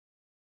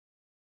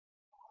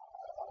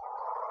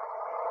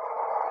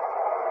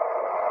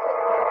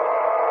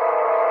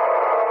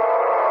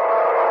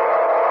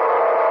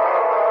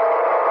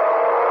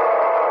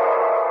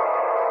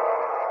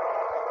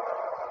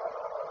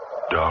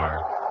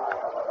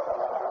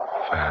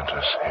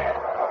fantasy.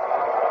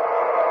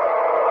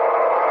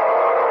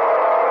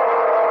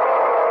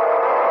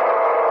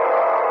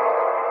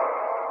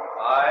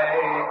 I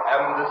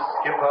am the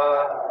skipper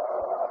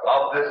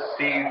of the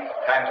Sea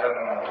Phantom.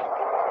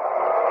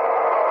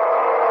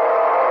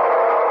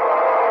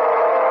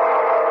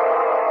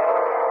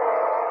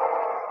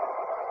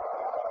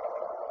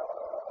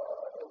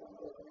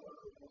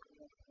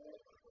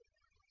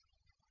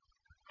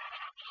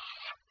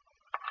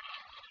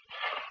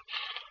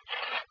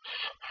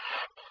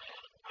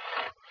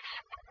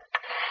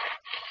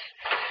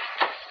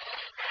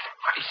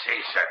 I say,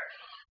 sir,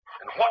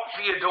 and what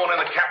be you doing in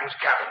the captain's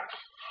cabin?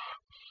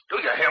 Do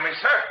you hear me,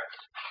 sir?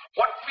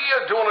 What be you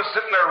doing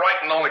sitting there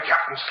writing on the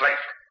captain's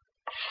slate?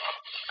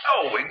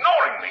 Oh,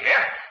 ignoring me,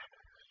 eh?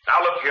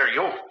 Now, look here,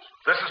 you.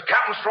 This is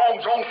Captain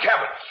Strong's own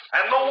cabin,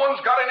 and no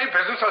one's got any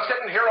business of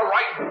sitting here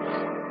writing.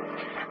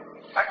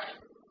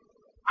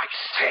 I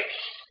say,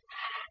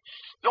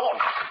 you're not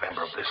a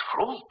member of this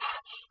crew.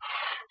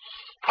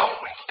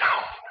 Going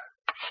down.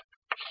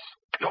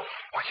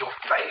 Your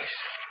face.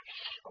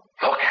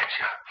 Look at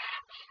you.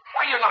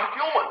 Why, you're not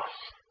human.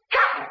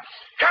 Captain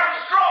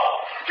Strong!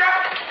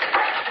 Captain!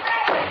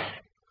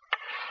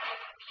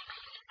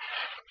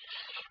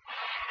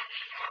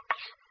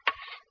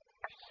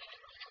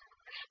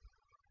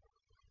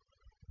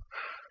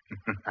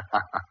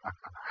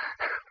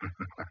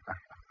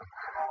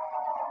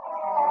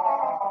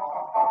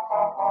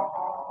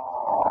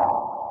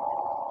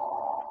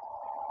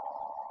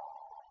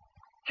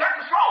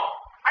 Captain Strong!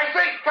 I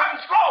say, Captain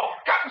Strong!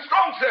 Captain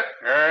Strong, sir!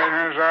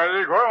 Yes,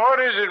 Isaac. What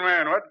is it,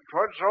 man?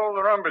 What's all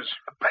the rumpus?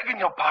 Begging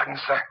your pardon,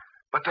 sir,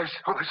 but there's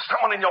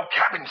someone in your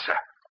cabin, sir.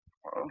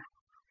 Well,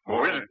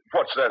 who is it?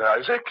 What's that,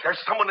 Isaac?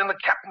 There's someone in the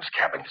captain's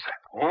cabin, sir.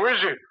 Who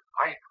is it?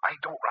 I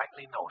don't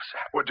rightly know,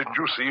 sir. Well, didn't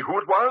you see who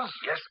it was?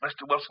 Yes,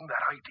 Mr. Wilson,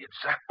 that I did,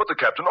 sir. But the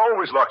captain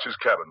always locks his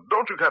cabin.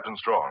 Don't you, Captain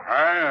Strong?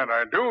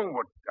 I do,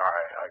 but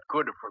I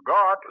could have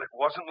forgot. It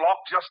wasn't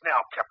locked just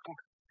now, Captain.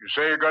 You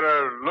say you got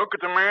a look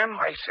at the man?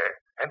 Aye, sir,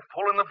 and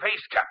full in the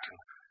face, Captain.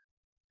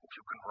 If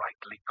you can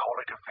rightly call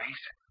it a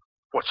face.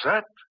 What's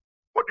that?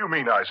 What do you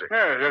mean, Isaac?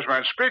 Yes,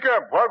 man. Speak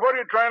up. What are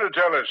you trying to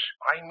tell us?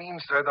 I mean,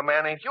 sir, the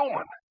man ain't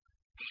human.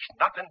 He's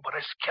nothing but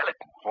a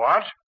skeleton.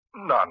 What?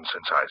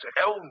 Nonsense, Isaac.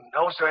 Oh,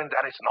 no, sir, and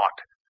that is not.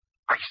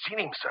 I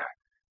seen him, sir.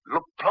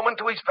 Looked plumb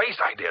into his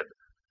face, I did.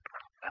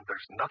 And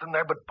there's nothing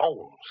there but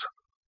bones.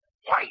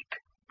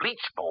 White,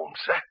 bleached bones,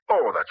 sir.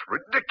 Oh, that's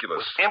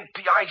ridiculous.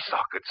 Empty eye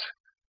sockets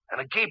and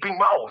a gaping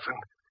mouth, and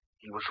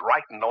he was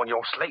writing on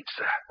your slate,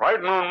 sir.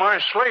 Writing on my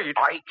slate?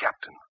 Aye,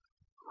 Captain.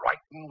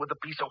 Writing with a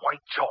piece of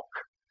white chalk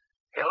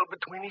held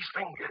between his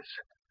fingers.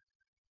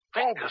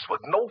 Fingers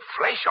with no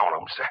flesh on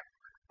them, sir.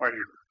 Well,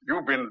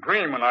 you've been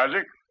dreaming,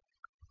 Isaac.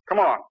 Come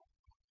on.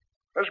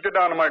 Let's get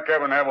down to my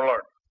cabin and have a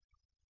look.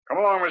 Come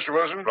along, Mr.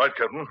 Wilson. Right,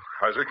 Captain.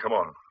 Isaac, come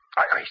on.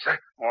 Aye, sir.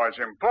 Oh, it's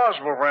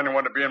impossible for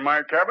anyone to be in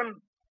my cabin.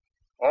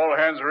 All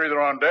hands are either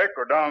on deck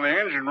or down in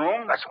the engine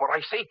room. That's what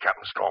I say,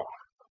 Captain Strong.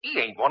 He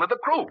ain't one of the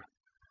crew.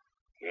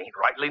 He ain't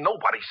rightly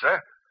nobody,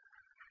 sir.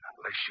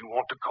 Unless you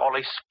want to call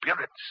a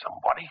spirit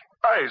somebody.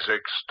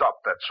 Isaac,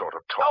 stop that sort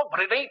of talk. No,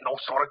 but it ain't no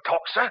sort of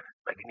talk, sir.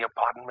 Begging your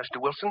pardon,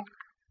 Mr. Wilson.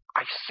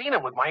 I seen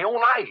him with my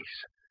own eyes.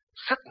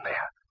 Sitting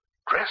there,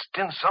 dressed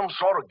in some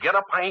sort of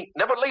get-up I ain't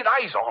never laid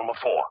eyes on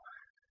before.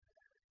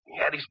 He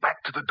had his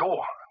back to the door,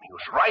 and he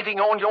was writing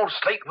on your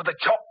slate with a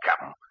chalk,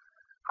 Captain.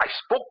 I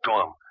spoke to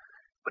him,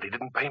 but he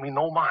didn't pay me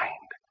no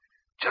mind.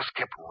 Just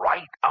kept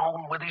right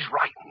on with his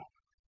writing.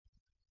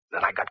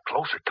 Then I got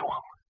closer to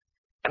him,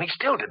 and he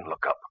still didn't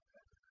look up.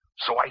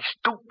 So I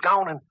stooped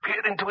down and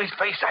peered into his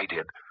face, I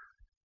did.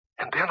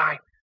 And then I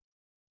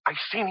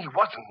seen he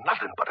wasn't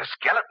nothing but a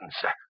skeleton,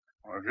 sir.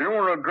 Well, if you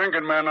were a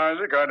drinking man,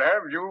 Isaac, I'd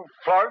have you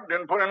flogged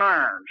and put in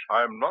irons.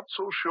 I'm not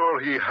so sure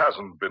he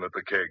hasn't been at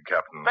the keg,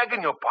 Captain.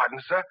 Begging your pardon,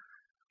 sir.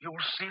 You'll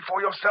see for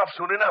yourself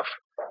soon enough.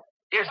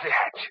 Here's the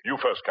hatch. You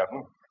first,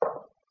 Captain.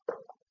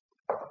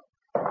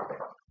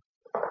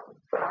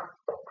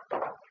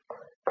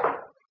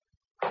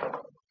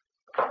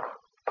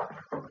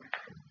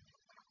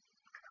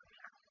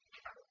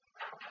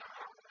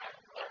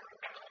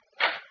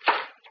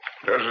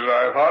 Just as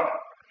I thought.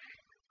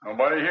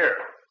 Nobody here.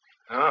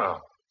 Ah,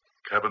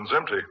 cabin's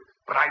empty.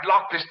 But I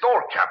locked this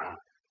door, Captain.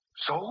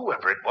 So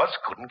whoever it was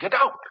couldn't get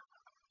out.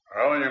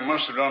 Well, you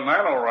must have done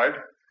that all right.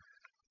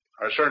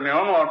 I certainly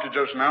unlocked it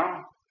just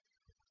now.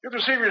 You can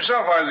see for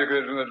yourself, Isaac,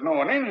 there's no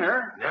one in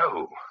here.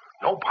 No,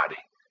 nobody.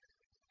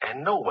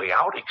 And no way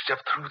out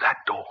except through that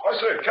door. I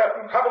say,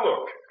 Captain, have a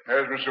look.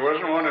 Yes, Mr.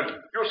 Wilson, what is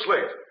it? Your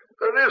slate.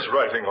 There is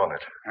writing on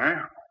it.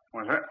 Huh?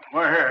 What's that?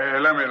 Well, here,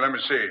 let me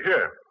see.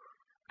 Here.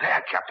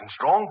 There, Captain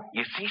Strong.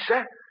 You see,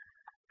 sir?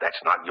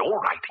 That's not your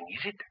writing,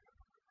 is it?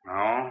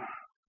 No.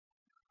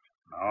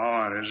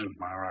 No, it isn't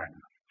my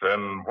writing.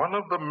 Then one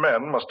of the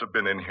men must have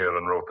been in here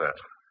and wrote that.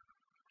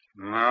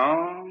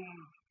 No,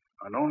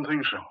 I don't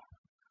think so.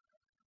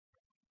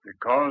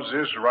 Because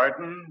this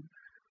writing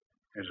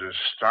is a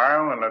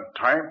style and a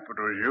type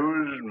that was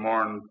used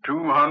more than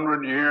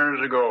 200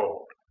 years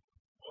ago.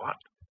 What?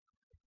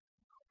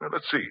 Now,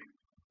 let's see.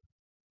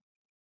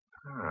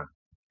 Ah,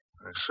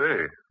 I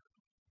say.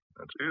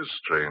 That is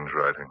strange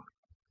writing.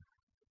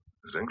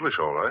 It's English,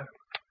 all right.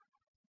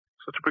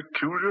 Such a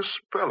peculiar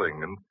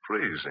spelling and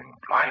phrasing.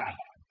 Blimey,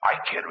 I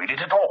can't read it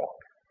at all.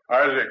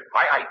 Isaac,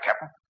 Aye,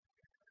 Captain.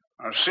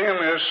 now seeing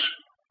this,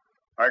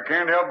 I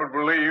can't help but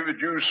believe that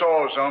you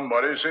saw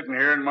somebody sitting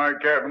here in my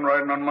cabin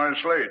writing on my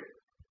slate.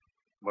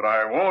 But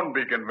I won't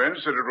be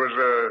convinced that it was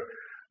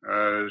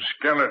a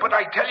skeleton. But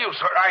I tell you,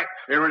 sir,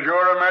 It was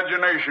your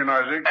imagination,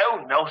 Isaac.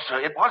 Oh, no, sir,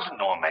 it wasn't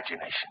no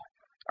imagination.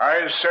 I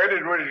said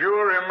it was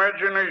your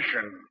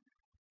imagination.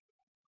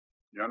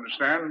 You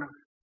understand?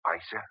 Aye,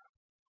 sir.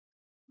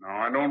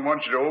 Now, I don't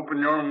want you to open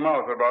your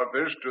mouth about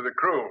this to the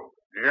crew.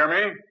 You hear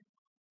me?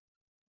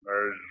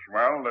 There's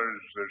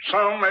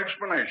some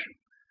explanation.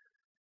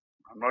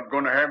 I'm not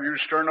going to have you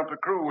stirring up the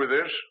crew with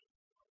this.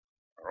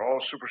 They're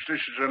all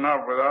superstitious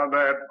enough without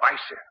that. Aye,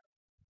 sir.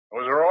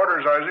 Those are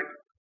orders, Isaac.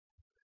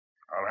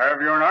 I'll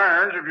have you in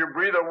irons if you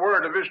breathe a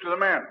word of this to the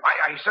men.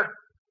 Aye, sir.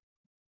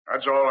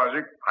 That's all,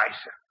 Isaac. Aye,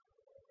 sir.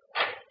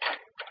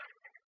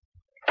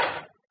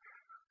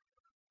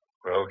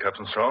 Well,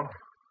 Captain Strong?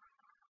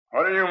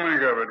 What do you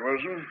make of it,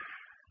 Wilson?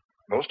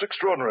 Most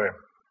extraordinary.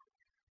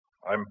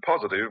 I'm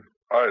positive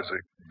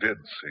Isaac did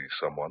see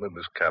someone in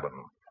this cabin.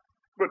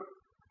 But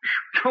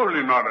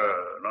surely not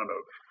a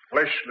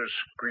fleshless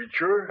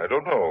creature. I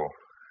don't know.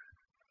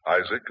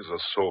 Isaac is a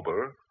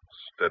sober,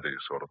 steady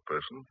sort of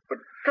person. But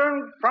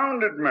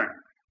confounded man.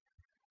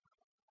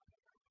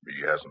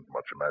 He hasn't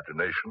much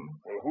imagination.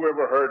 Well, who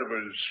ever heard of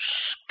a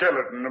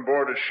skeleton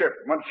aboard a ship,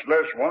 much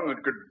less one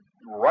that could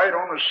write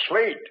on a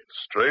slate?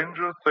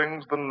 Stranger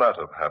things than that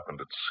have happened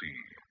at sea.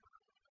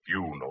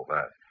 You know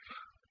that.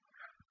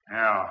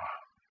 Yeah,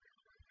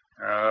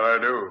 that I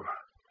do.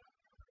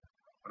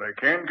 But I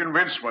can't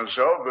convince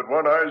myself that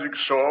what Isaac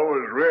saw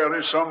was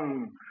really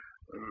some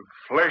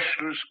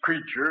fleshless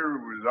creature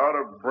without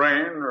a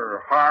brain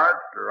or heart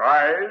or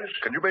eyes.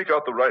 Can you make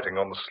out the writing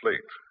on the slate?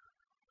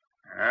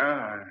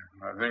 Yeah,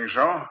 I think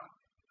so.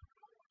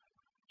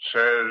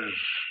 Says,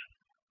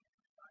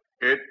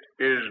 it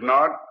is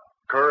not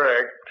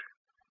correct.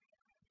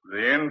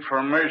 The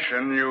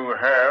information you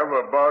have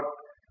about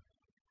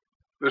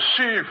the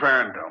sea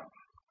phantom.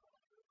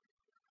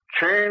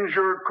 Change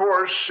your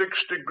course 6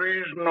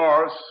 degrees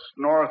north,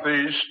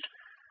 northeast,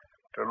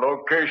 to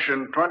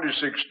location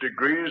 26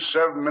 degrees,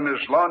 7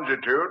 minutes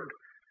longitude,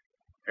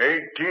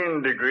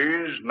 18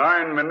 degrees,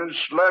 9 minutes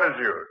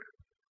latitude.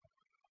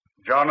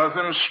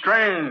 Jonathan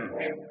Strange.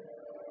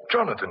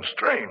 Jonathan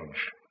Strange?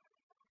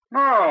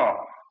 No,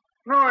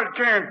 it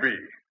can't be.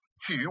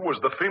 He was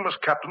the famous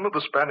captain of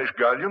the Spanish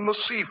galleon, the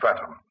Sea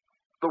Phantom.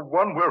 The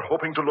one we're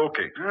hoping to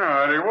locate.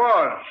 Yeah, he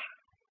was.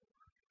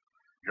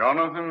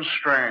 Jonathan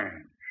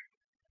Strange.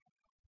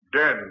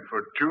 Dead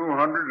for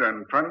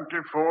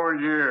 224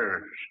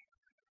 years.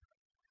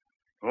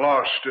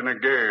 Lost in a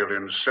gale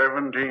in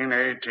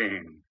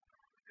 1718.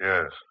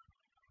 Yes.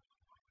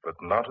 But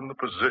not in the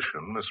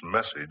position this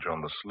message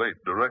on the slate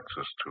directs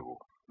us to.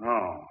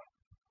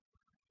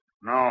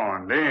 No,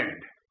 indeed.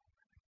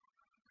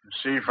 The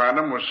Sea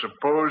Phantom was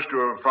supposed to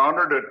have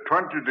foundered at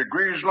 20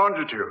 degrees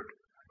longitude.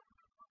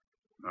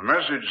 The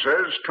message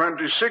says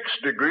 26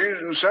 degrees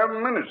and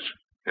 7 minutes.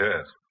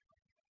 Yes.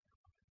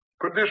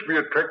 Could this be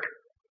a trick?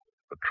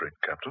 A trick,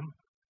 Captain?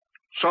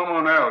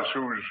 Someone else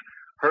who's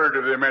heard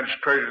of the immense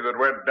treasure that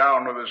went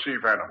down with the Sea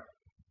Phantom.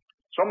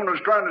 Someone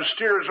who's trying to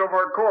steer us off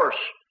our course.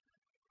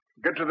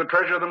 Get to the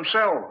treasure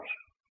themselves.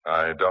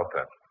 I doubt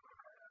that.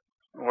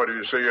 What do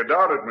you say you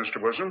doubt it,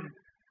 Mr. Wilson?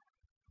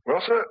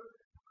 Well, sir,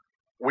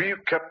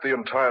 we've kept the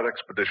entire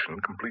expedition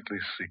completely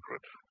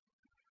secret.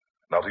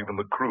 Not even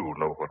the crew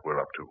know what we're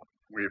up to.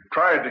 We've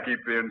tried to keep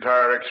the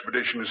entire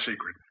expedition a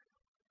secret.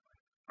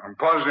 I'm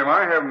positive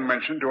I haven't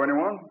mentioned to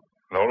anyone.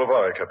 Nor have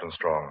I, Captain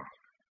Strong.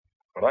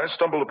 When I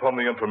stumbled upon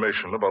the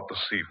information about the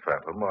Sea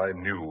Phantom, I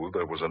knew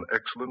there was an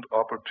excellent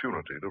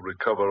opportunity to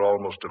recover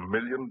almost $1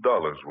 million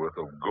worth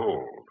of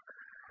gold.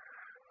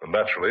 And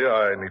naturally,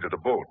 I needed a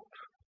boat.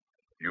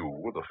 You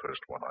were the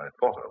first one I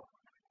thought of.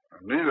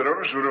 Neither of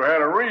us would have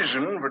had a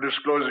reason for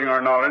disclosing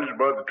our knowledge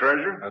about the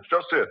treasure. That's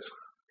just it.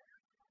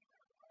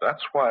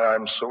 That's why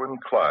I'm so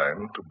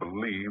inclined to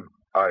believe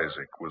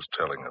Isaac was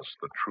telling us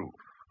the truth.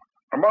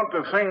 About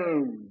the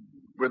thing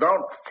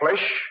without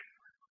flesh,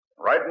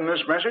 right in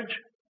this message?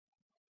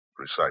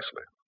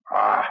 Precisely.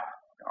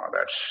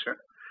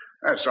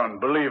 That's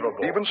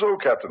unbelievable. Even so,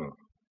 Captain,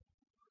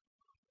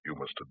 you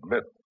must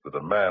admit that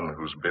a man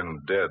who's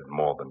been dead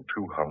more than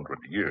 200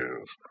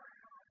 years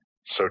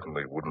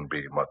certainly wouldn't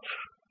be much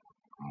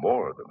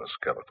more than a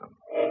skeleton.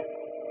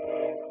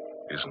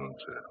 Isn't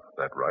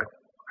that right?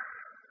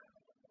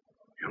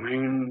 You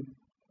mean...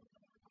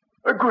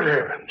 good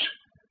heavens.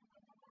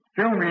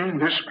 You mean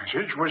this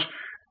message was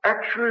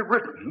actually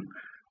written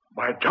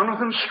by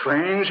Jonathan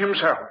Strange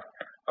himself?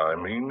 I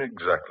mean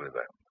exactly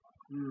that.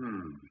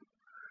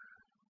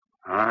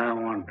 I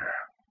wonder.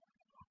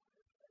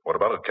 What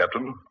about it,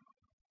 Captain?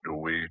 Do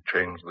we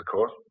change the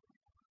course?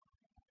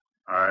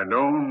 I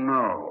don't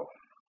know.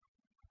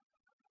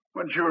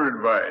 What's your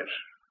advice?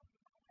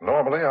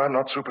 Normally, I'm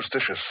not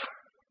superstitious.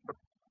 But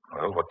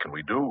Well, what can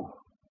we do?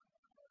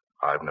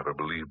 I've never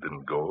believed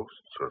in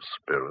ghosts or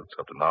spirits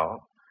up to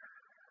now.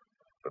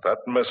 But that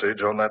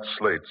message on that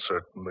slate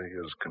certainly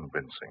is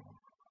convincing.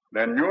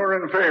 Then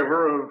you're in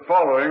favor of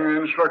following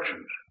the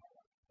instructions.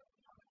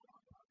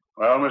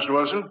 Well, Mr.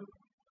 Wilson?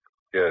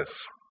 Yes.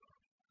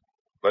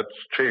 Let's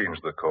change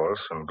the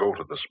course and go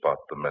to the spot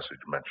the message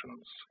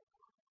mentions.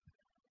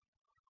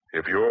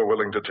 If you're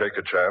willing to take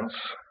a chance,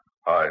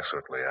 I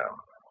certainly am.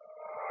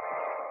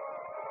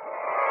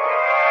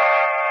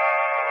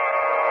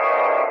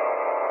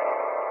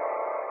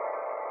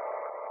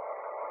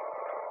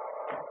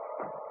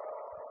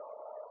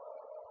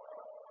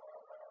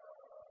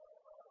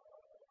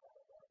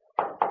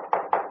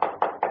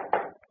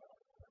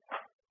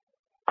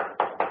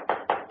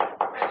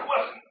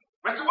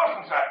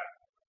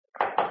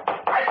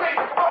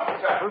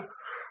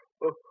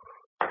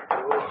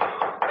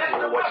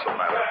 What's the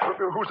matter?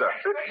 Who's that?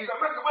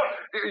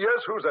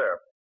 Yes, who's there?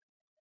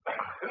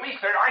 Me,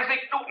 sir. Isaac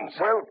Newton,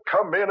 sir. Well,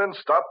 come in and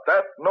stop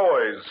that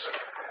noise.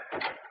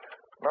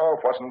 No,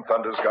 what in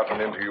thunder's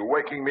gotten into you,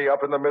 waking me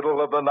up in the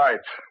middle of the night?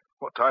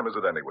 What time is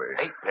it anyway?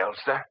 8 bells,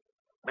 sir.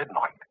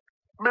 Midnight.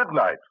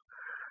 Midnight.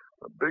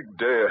 A big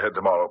day ahead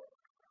tomorrow.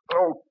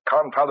 Oh,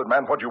 confounded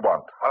man, what do you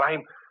want? Well,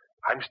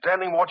 I'm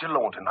standing watch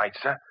alone tonight,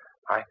 sir.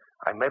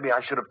 Maybe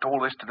I should have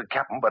told this to the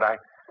captain, but I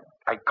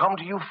come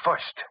to you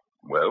first.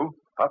 Well?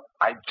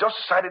 I just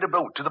sighted a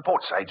boat to the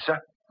port side, sir.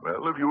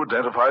 Well, have you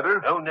identified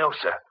her? Oh, no,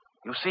 sir.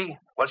 You see,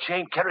 she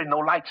ain't carrying no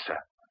lights, sir.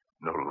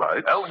 No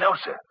lights? Oh, no,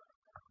 sir.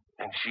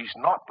 And she's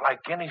not like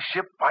any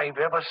ship I've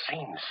ever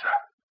seen,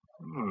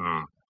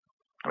 sir.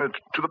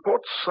 To the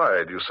port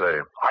side, you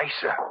say? Aye,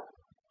 sir.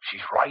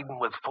 She's riding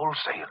with full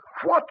sail.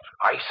 What?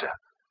 Aye, sir.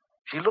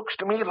 She looks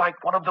to me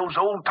like one of those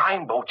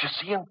old-time boats you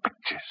see in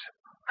pictures.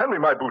 Hand me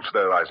my boots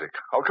there, Isaac.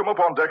 I'll come up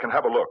on deck and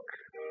have a look.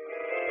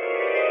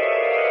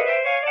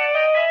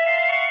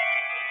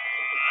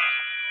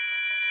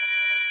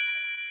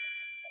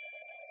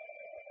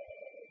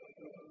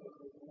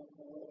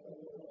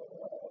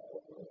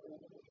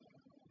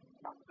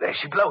 There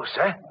she blows,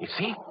 sir. You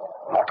see?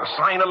 Not a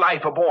sign of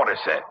life aboard her,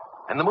 sir.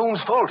 And the moon's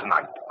full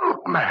tonight.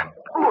 Look, man.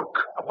 Look.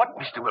 What,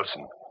 Mr.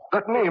 Wilson?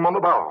 That name on the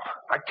bow.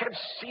 I can't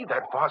see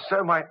that far,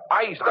 sir. My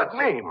eyes are... That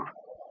name.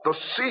 The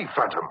Sea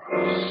Phantom.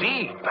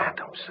 Sea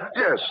Phantom, sir?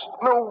 Yes.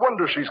 No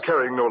wonder she's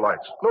carrying no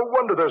lights. No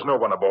wonder there's no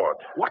one aboard.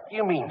 What do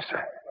you mean,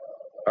 sir?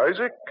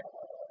 Isaac,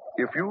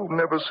 if you've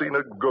never seen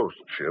a ghost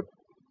ship,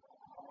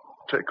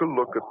 take a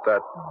look at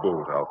that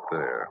boat out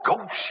there.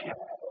 Ghost ship?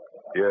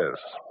 Yes.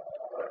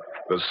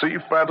 The Sea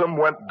Phantom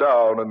went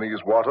down in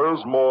these waters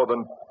more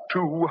than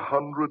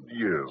 200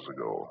 years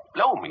ago.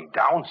 Blow me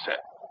down, sir.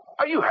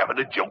 Are you having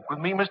a joke with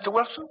me, Mr.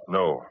 Wilson?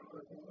 No.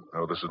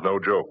 No, this is no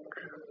joke.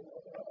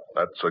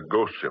 That's a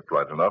ghost ship,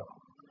 right enough.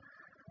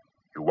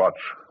 You watch.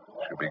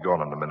 She'll be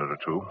gone in a minute or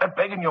two. I'm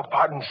begging your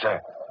pardon,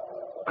 sir.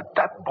 But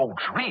that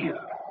boat's real.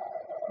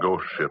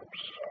 Ghost ships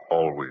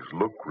always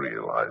look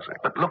real, Isaac.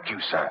 But look you,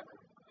 sir.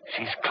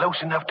 She's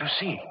close enough to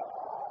see.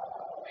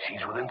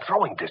 She's within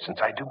throwing distance,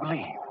 I do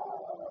believe.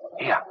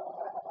 Here.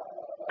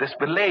 This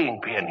belaying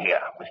pin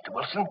here, Mr.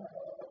 Wilson.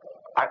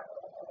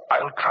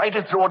 I'll try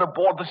to throw it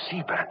aboard the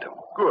Sea Phantom.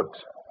 Good.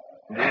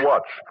 You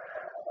watch.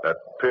 That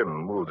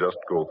pin will just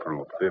go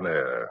through thin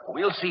air.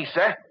 We'll see,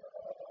 sir.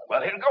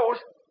 Well, here goes.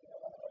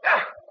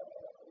 Ah.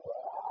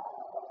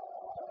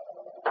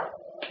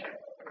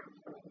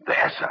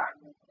 There, sir.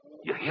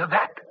 You hear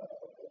that?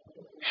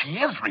 She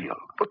is real.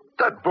 But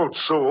that boat's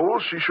so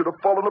old, she should have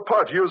fallen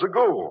apart years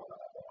ago.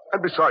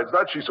 And besides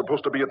that, she's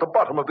supposed to be at the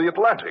bottom of the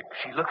Atlantic.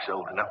 She looks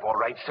old enough, all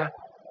right, sir.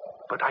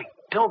 But I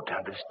don't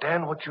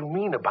understand what you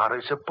mean about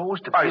her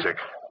supposed to be... Isaac.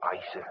 Aye,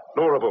 sir.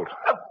 Lower a boat.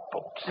 A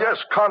boat, sir?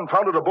 Yes,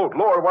 confounded a boat.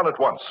 Lower one at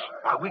once.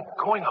 Are we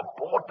going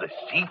aboard the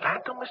Sea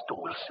Phantom, Mr.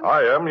 Wilson?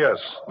 I am, yes.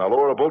 Now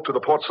lower a boat to the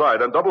port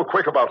side and double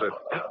quick about it.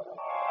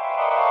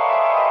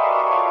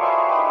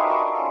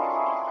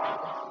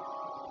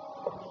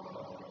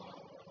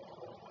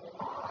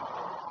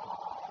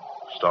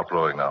 Stop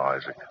rowing now,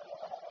 Isaac.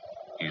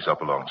 Ease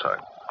up alongside.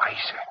 Aye,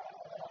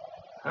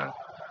 sir.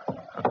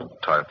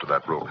 Tie up to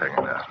that rope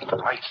hanging there.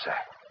 Right, sir.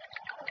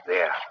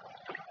 There.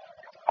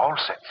 All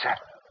set, sir.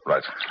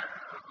 Right.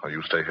 Well,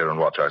 you stay here and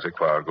watch, Isaac,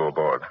 while I go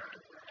aboard.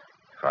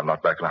 If I'm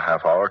not back in a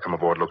half hour, come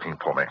aboard looking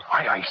for me.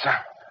 Aye, aye, sir.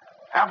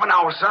 Half an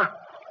hour, sir.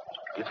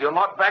 If you're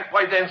not back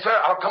by then,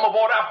 sir, I'll come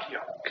aboard after you.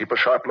 Keep a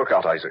sharp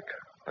lookout, Isaac.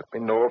 Let me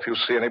know if you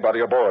see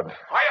anybody aboard.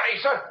 Aye, aye,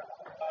 sir.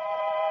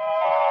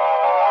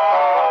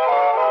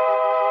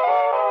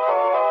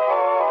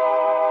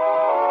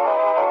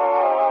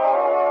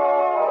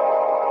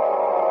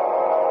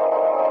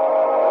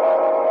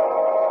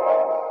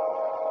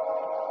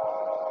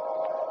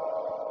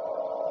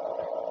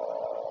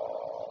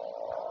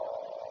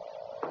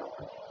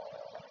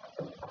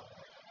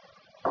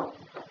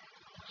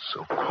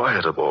 So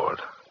quiet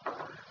aboard.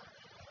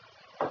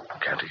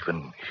 Can't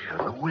even hear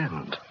the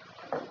wind.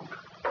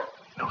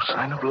 No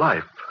sign of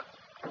life.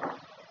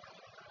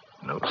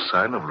 No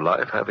sign of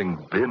life having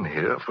been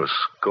here for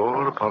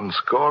score upon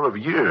score of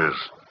years.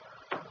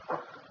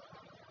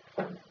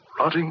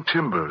 Rotting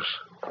timbers,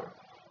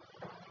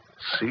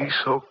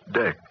 sea-soaked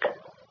deck.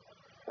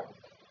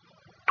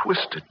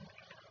 Twisted,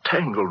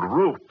 tangled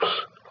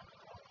ropes.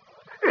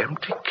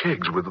 Empty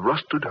kegs with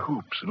rusted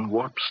hoops and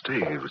warped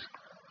staves.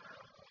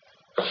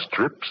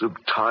 Strips of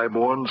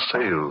time-worn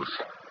sails.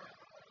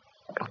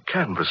 And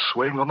canvas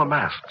swaying on the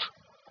masts.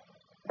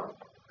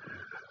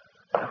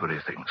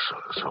 Everything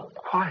so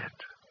quiet.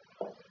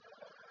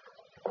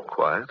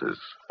 Quiet as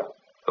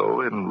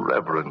though in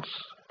reverence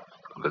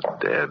for the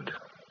dead.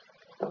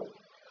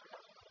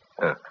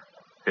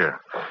 Here.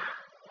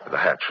 The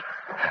hatch.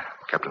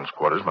 Captain's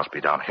quarters must be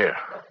down here.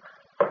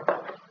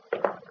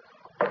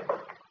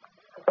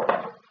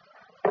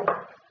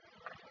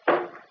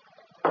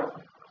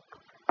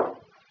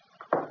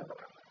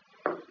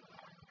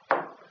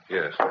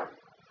 Yes.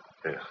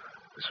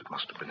 This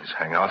must have been his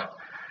hangout.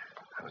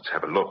 Let's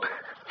have a look.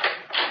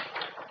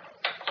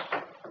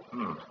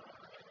 A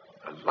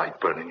light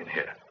burning in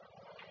here.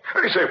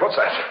 Hey, say, what's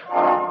that?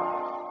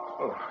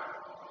 Oh.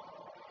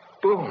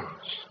 Bones.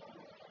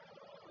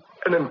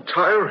 An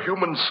entire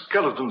human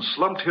skeleton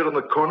slumped here in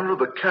the corner of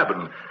the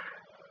cabin,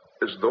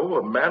 as though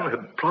a man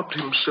had propped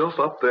himself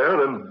up there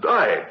and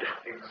died.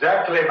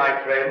 Exactly, my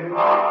friend.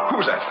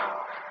 Who's that?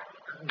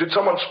 Did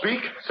someone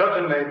speak?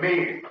 Certainly,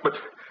 me. But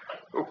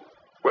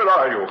where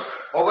are you?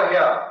 Over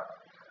here.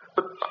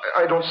 But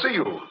I don't see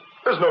you.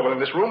 There's no one in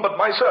this room but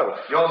myself.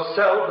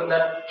 Yourself and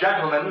that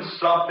gentleman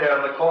slumped there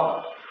in the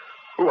corner.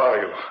 Who are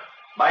you?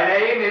 My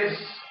name is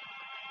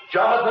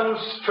Jonathan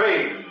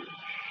Strange.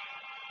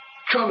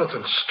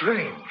 Jonathan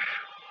Strange?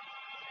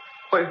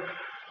 Why,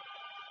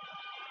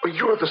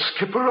 you're the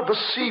skipper of the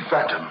Sea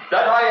Phantom.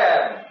 That I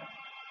am.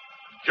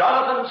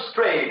 Jonathan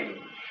Strange,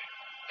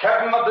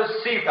 captain of the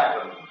Sea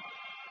Phantom,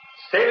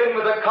 sailing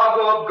with a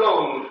cargo of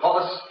gold for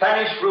the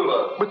Spanish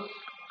ruler. But,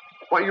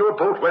 why, your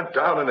boat went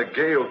down in a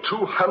gale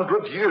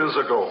 200 years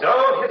ago.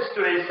 So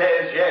history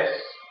says, yes.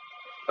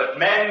 But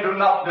men do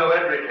not know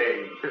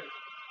everything.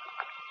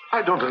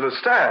 I don't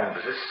understand.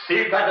 The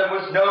Sea Phantom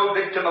was no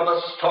victim of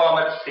a storm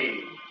at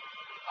sea.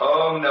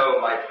 Oh, no,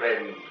 my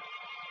friend.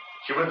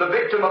 She was the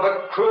victim of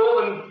a cruel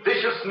and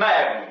vicious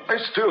man. I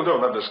still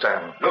don't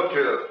understand. Look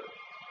here.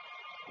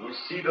 You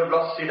see the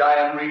rusted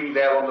iron ring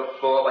there on the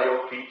floor by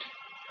your feet?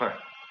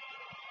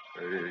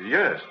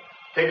 Yes.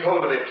 Take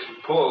hold of it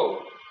and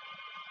pull.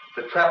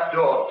 The trap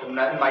door to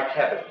my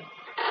cabin.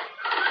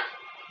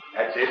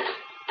 That's it.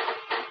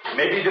 It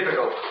may be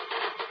difficult.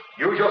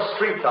 Use your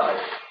strength on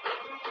it.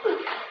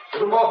 A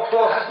little more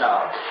force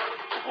now.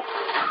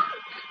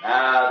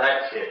 Now,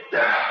 that's it.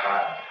 There.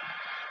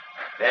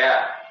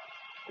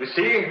 You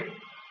see?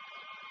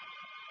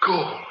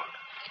 Gold.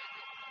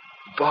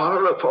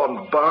 Bar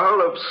upon bar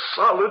of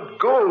solid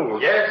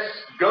gold. Yes,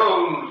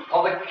 gold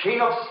for the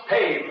King of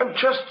Spain. And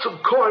chests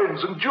of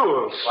coins and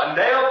jewels. One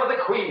there for the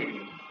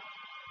Queen.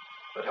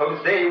 But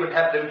Jose would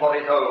have them for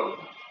his own.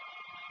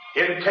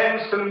 He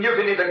intends to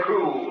mutiny the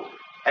crew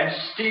and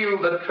steal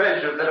the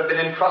treasures that have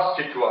been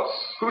entrusted to us.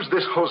 Who's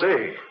this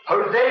Jose?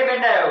 Jose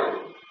Menel, a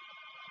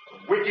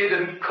wicked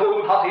and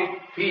cold-hearted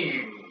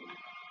fiend.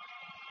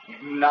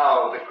 Even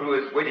now, the crew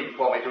is waiting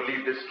for me to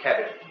leave this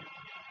cabin.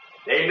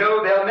 They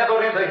know they'll never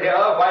enter here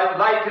while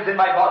life is in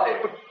my body.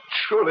 But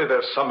surely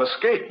there's some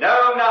escape.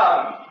 No,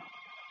 none.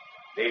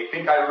 They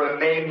think I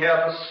remain here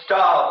to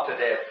starve to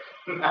death.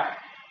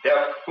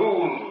 They're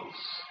fools.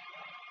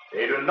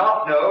 They do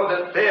not know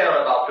that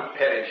they're about to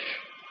perish,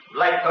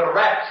 like the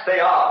rats they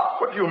are.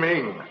 What do you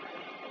mean?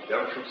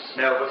 Don't you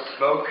smell the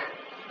smoke?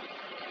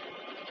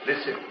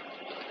 Listen.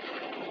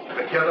 You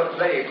can hear the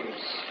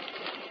flames.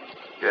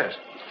 Yes.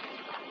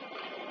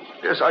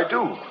 Yes, I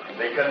do.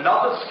 They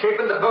cannot escape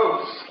in the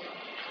boats,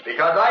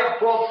 because I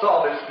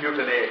foresaw this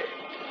mutiny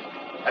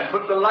and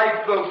put the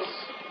lifeboats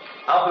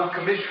out of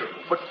commission.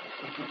 But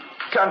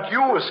can't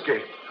you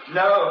escape?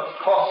 No, of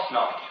course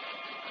not.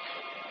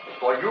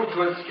 For you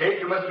to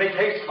escape, you must make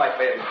haste, my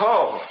friend.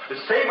 How? The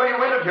same way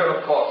you entered here,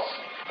 of course.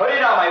 Hurry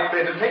now, my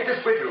friend, and take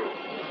this with you.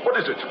 What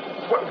is it?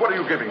 What are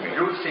you giving me?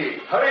 You'll see.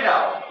 Hurry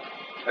now.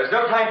 There's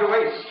no time to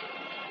waste.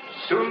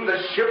 Soon the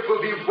ship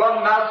will be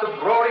one mass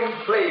of roaring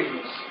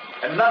flames,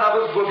 and none of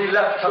us will be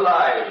left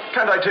alive.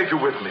 Can't I take you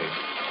with me?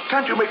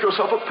 Can't you make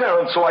yourself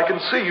apparent so I can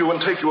see you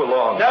and take you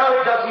along? No,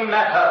 it doesn't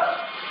matter.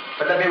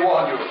 But let me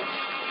warn you.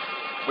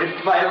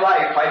 With my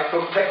life, I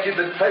protected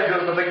the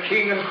treasures of the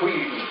King and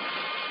Queen.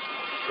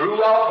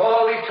 Throughout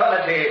all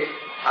eternity,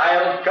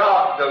 I'll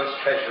guard those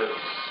treasures.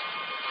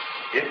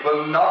 It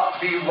will not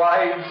be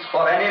wise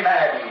for any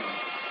man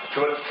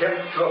to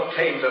attempt to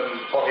obtain them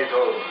for his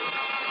own.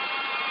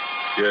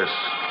 Yes,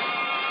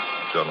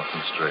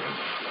 Jonathan Strange.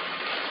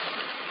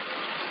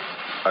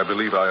 I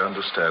believe I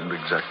understand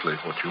exactly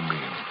what you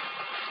mean.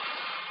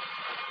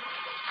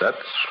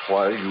 That's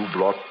why you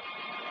brought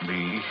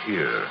me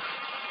here.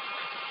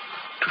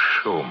 To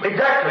show me.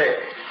 Exactly.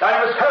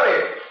 I must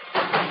hurry.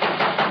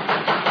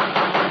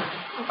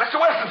 Mr.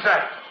 Wilson, sir.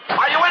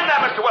 Are you in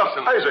there, Mr.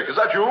 Wilson? Isaac, is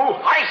that you?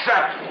 Aye,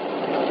 sir.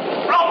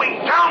 Blowing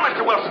down,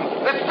 Mr. Wilson.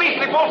 This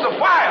beastly boat's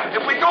afire.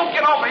 If we don't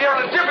get over here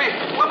in a jiffy,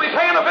 we'll be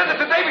paying a visit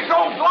to Davy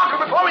Jones' locker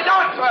before we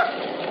know it, sir.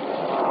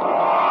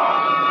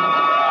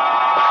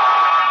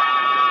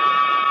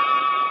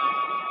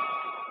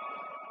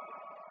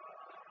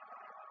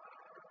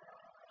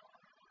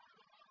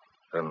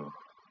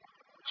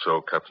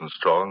 Captain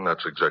Strong.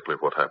 That's exactly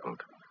what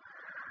happened.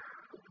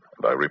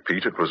 And I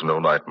repeat, it was no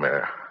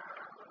nightmare.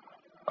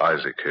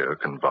 Isaac here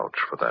can vouch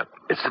for that.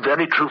 It's the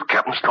very truth,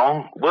 Captain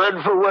Strong.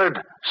 Word for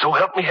word. So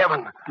help me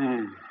heaven.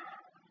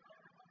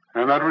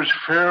 And that was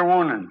fair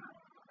warning.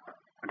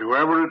 And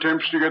whoever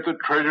attempts to get the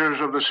treasures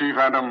of the Sea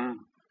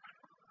Phantom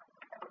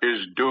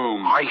is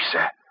doomed. Aye,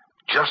 sir.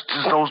 Just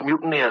as those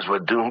mutineers were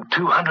doomed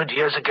 200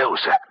 years ago,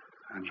 sir.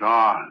 It's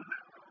odd.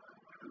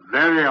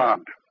 Very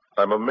odd.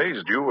 I'm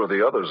amazed you or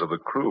the others of the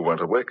crew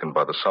weren't awakened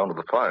by the sound of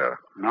the fire.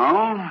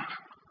 No,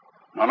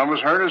 none of us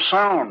heard a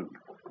sound.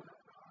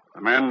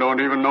 The men don't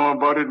even know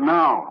about it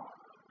now.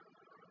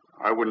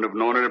 I wouldn't have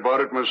known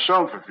about it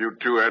myself if you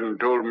two hadn't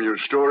told me your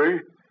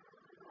story.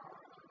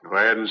 If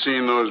I hadn't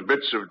seen those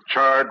bits of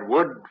charred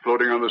wood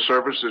floating on the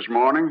surface this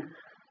morning.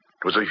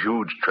 It was a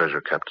huge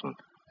treasure, Captain.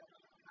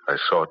 I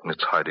saw it in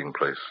its hiding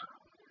place,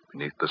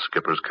 beneath the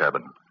skipper's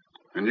cabin.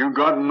 And you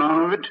got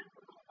none of it?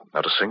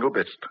 Not a single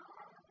bit.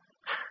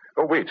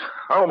 Oh, wait,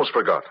 I almost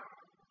forgot.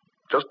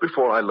 Just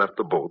before I left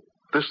the boat,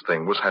 this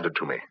thing was handed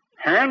to me.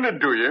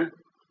 Handed to you?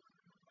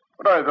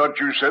 But I thought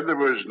you said there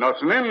was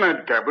nothing in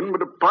that cabin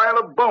but a pile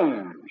of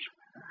bones.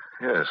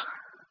 Yes,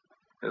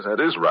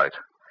 that is right.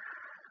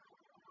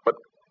 But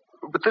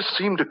this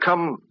seemed to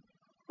come,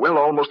 well,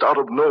 almost out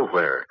of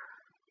nowhere.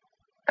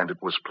 And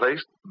it was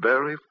placed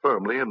very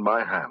firmly in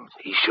my hands.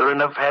 He sure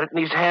enough had it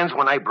in his hands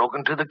when I broke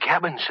into the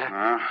cabin,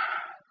 sir.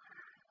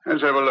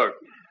 Let's have a look.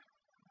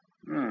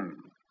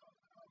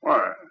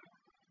 Why,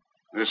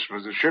 this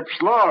was the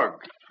ship's log.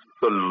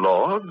 The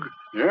log?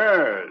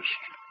 Yes,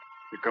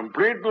 the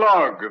complete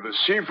log of the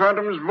Sea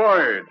Phantom's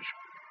voyage.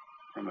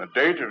 From the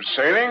date of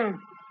sailing,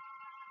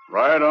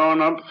 right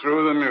on up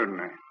through the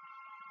mutiny.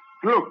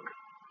 Look,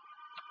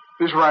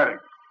 this writing.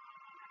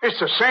 It's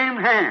the same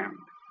hand.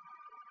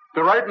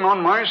 The writing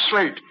on my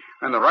slate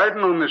and the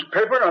writing on this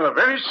paper are the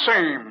very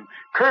same.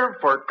 Curve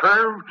for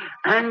curve,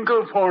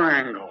 angle for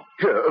angle.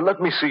 Here,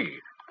 let me see.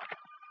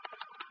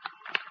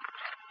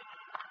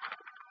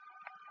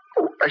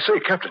 Oh, I say,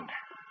 Captain.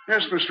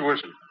 Yes, Mr.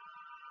 Wilson.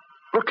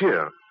 Look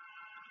here.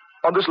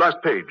 On this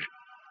last page.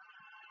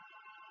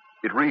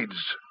 It reads,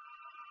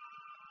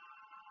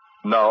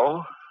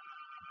 "Now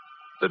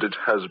that it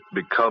has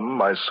become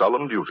my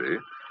solemn duty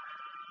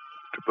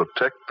to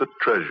protect the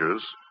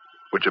treasures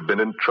which have been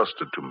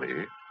entrusted to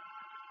me,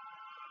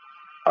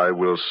 I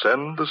will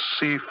send the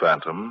Sea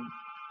Phantom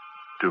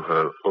to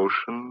her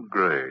ocean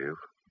grave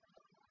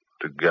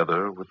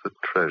together with the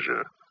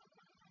treasure.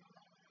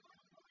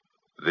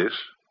 This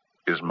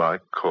is my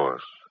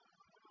course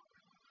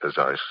as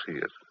I see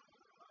it.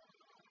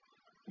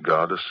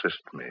 God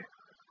assist me.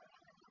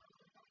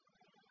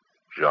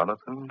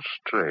 Jonathan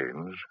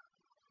Strange,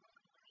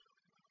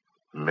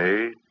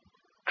 May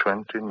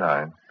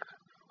 29th,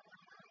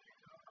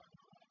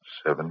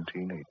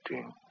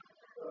 1718.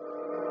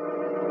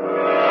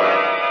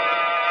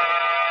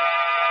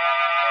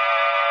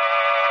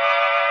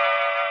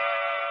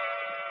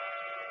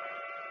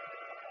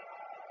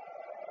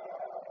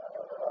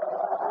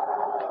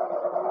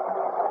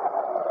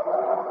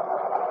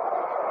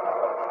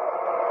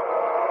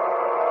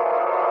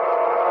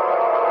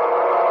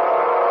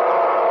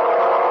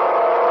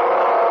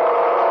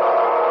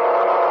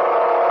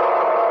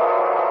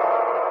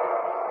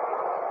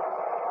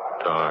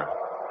 Dark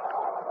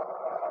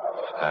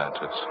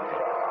fantasy.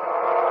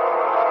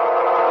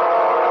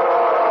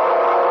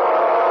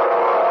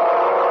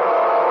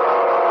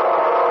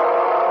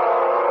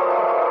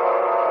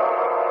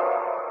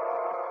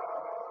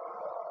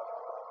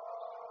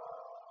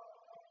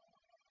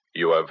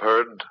 You have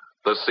heard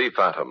The Sea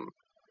Phantom.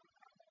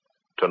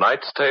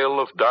 Tonight's tale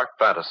of dark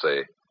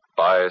fantasy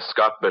by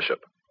Scott Bishop.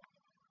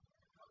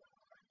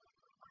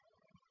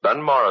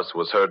 Ben Morris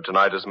was heard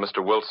tonight as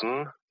Mr.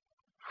 Wilson.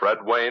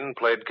 Fred Wayne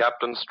played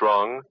Captain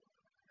Strong.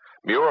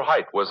 Muir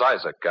Height was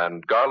Isaac,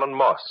 and Garland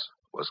Moss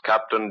was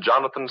Captain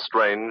Jonathan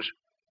Strange,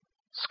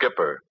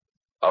 skipper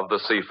of the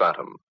Sea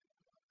Phantom.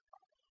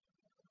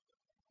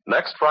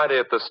 Next Friday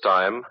at this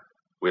time,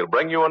 we'll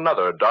bring you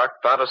another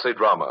dark fantasy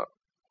drama.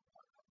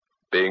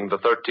 Being the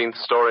 13th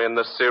story in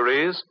this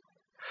series,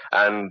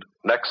 and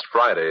next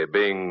Friday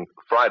being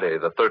Friday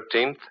the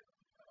 13th,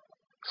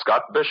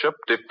 Scott Bishop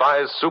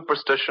defies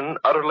superstition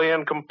utterly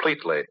and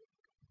completely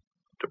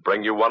to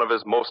bring you one of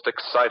his most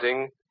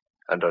exciting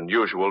and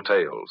unusual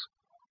tales.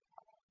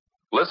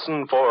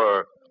 Listen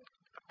for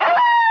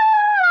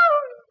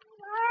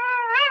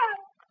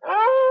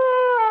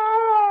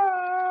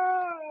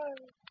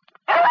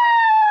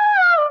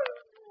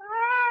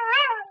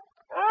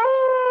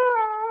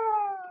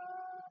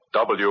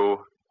W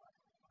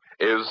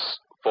is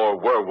for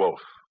werewolf.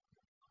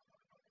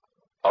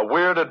 A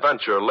weird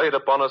adventure laid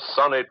upon a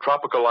sunny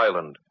tropical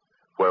island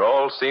where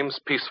all seems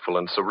peaceful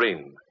and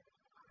serene,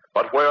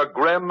 but where a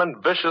grim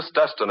and vicious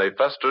destiny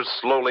festers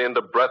slowly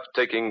into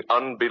breathtaking,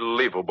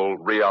 unbelievable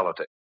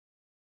reality.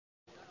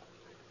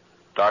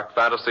 Dark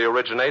Fantasy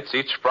originates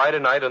each Friday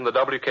night in the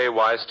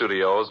WKY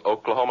studios,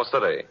 Oklahoma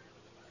City.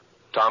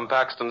 Tom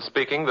Paxton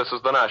speaking. This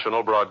is the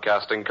National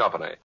Broadcasting Company.